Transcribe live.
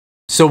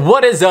So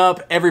what is up,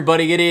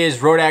 everybody? It is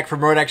Rodak from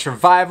Rodak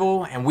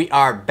Survival, and we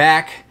are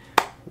back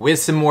with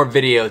some more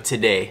video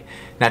today.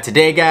 Now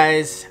today,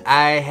 guys,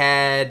 I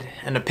had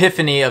an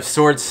epiphany of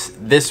sorts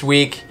this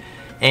week,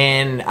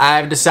 and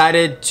I've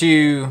decided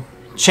to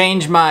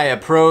change my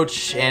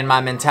approach and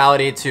my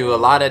mentality to a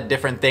lot of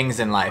different things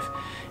in life.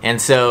 And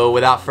so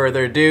without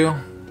further ado,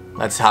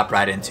 let's hop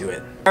right into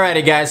it.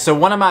 Alrighty guys, so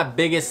one of my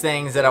biggest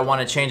things that I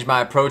want to change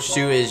my approach to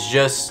is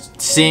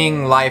just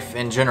seeing life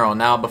in general.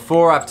 Now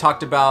before, I've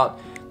talked about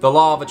the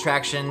law of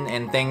attraction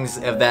and things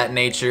of that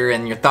nature,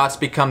 and your thoughts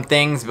become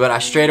things, but I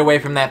strayed away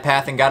from that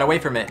path and got away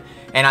from it.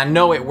 And I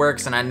know it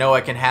works, and I know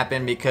it can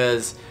happen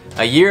because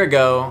a year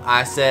ago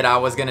I said I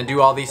was gonna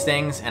do all these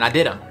things, and I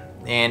did them.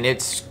 And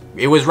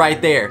it was right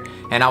there,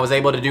 and I was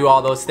able to do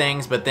all those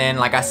things. But then,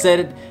 like I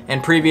said in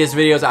previous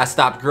videos, I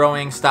stopped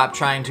growing, stopped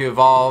trying to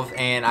evolve,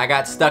 and I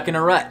got stuck in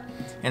a rut.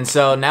 And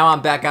so now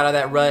I'm back out of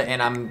that rut, and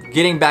I'm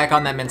getting back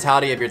on that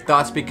mentality of your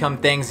thoughts become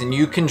things, and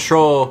you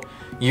control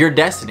your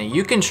destiny.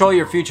 You control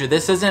your future.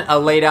 This isn't a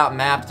laid out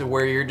map to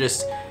where you're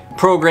just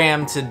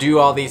programmed to do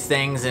all these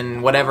things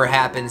and whatever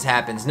happens,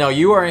 happens. No,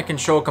 you are in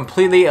control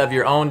completely of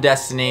your own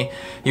destiny.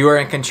 You are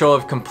in control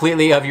of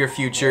completely of your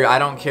future. I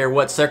don't care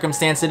what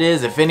circumstance it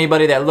is. If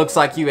anybody that looks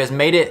like you has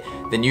made it,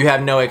 then you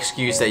have no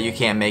excuse that you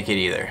can't make it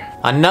either.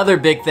 Another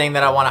big thing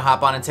that I want to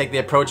hop on and take the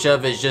approach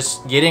of is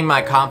just getting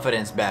my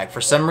confidence back.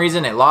 For some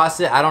reason it lost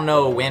it. I don't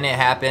know when it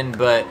happened,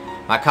 but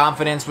my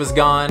confidence was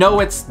gone. No,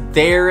 it's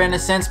there in a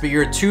sense, but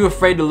you're too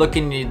afraid to look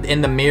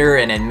in the mirror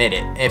and admit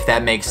it, if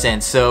that makes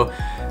sense. So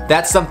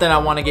that's something I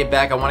want to get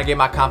back. I want to get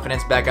my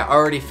confidence back. I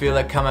already feel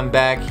it coming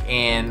back,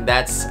 and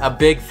that's a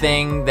big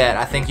thing that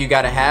I think you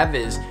got to have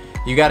is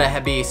you got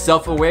to be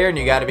self-aware, and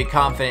you got to be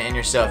confident in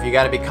yourself. You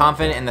got to be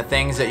confident in the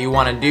things that you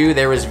want to do.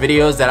 There was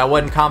videos that I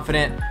wasn't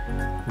confident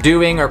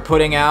doing or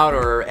putting out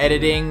or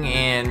editing,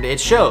 and it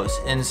shows.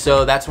 And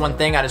so that's one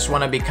thing. I just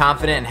want to be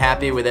confident and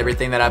happy with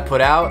everything that I put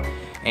out.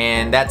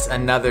 And that's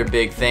another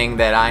big thing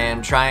that I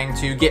am trying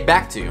to get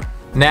back to.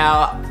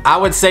 Now, I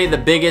would say the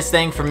biggest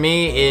thing for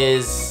me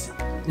is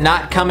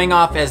not coming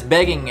off as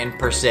begging in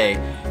per se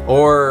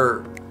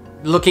or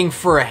looking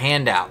for a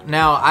handout.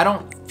 Now, I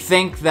don't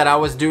think that I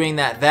was doing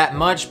that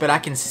much, but I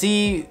can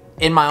see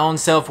in my own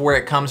self where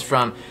it comes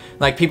from.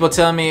 Like people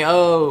tell me,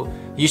 oh,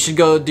 you should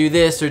go do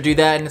this or do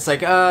that, and it's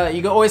like,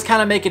 you always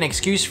kind of make an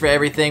excuse for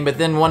everything, but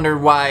then wonder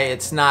why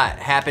it's not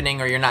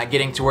happening or you're not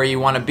getting to where you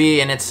want to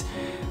be. And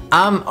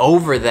I'm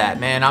over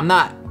that, man. I'm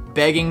not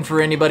begging for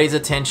anybody's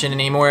attention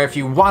anymore. If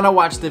you want to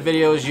watch the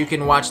videos, you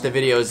can watch the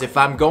videos. If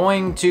I'm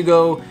going to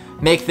go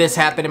make this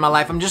happen in my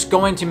life, I'm just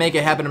going to make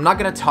it happen. I'm not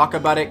going to talk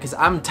about it because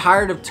I'm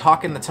tired of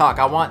talking the talk.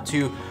 I want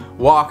to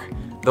walk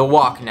the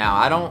walk now.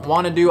 I don't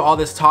want to do all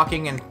this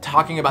talking and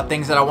talking about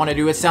things that I want to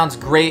do. It sounds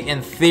great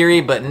in theory,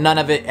 but none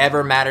of it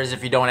ever matters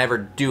if you don't ever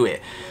do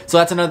it. So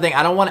that's another thing.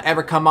 I don't want to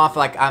ever come off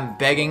like I'm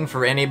begging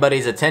for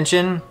anybody's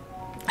attention,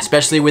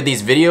 especially with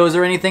these videos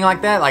or anything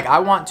like that. Like I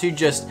want to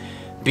just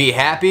be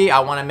happy. I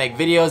want to make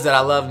videos that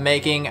I love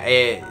making.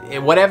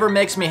 Whatever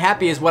makes me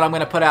happy is what I'm going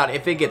to put out.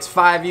 If it gets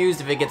 5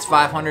 views, if it gets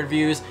 500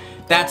 views,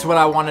 that's what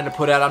I wanted to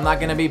put out. I'm not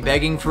going to be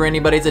begging for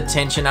anybody's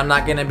attention. I'm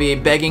not going to be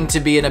begging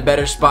to be in a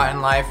better spot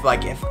in life.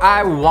 Like if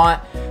I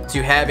want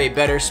to have a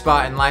better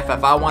spot in life,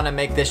 if I want to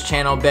make this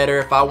channel better,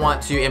 if I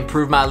want to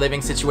improve my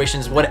living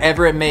situations,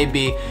 whatever it may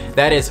be,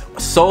 that is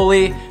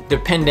solely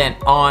dependent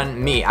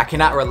on me. I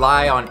cannot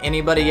rely on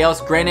anybody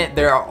else. Granted,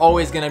 there are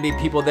always going to be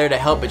people there to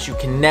help, but you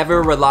can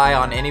never rely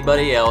on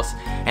anybody else.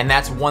 And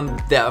that's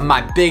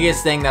my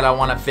biggest thing that I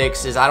want to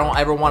fix is I don't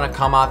ever want to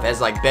come off as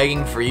like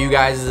begging for you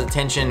guys'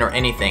 attention or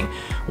anything.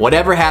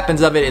 Whatever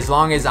happens of it, as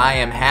long as I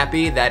am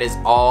happy, that is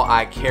all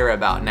I care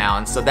about now.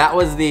 And so that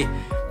was the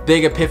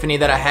big epiphany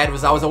that I had,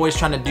 was I was always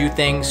trying to do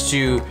things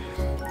to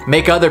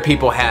make other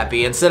people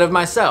happy instead of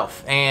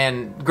myself.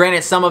 And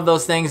granted, some of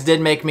those things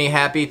did make me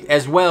happy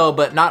as well,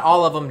 but not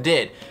all of them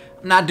did.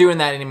 I'm not doing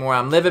that anymore.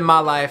 I'm living my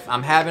life.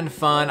 I'm having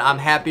fun. I'm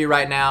happy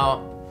right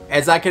now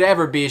as I could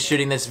ever be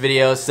shooting this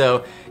video.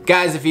 So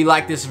guys, if you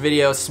like this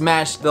video,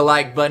 smash the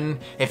like button.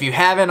 If you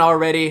haven't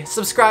already,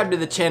 subscribe to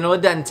the channel.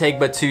 It doesn't take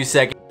but 2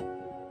 seconds.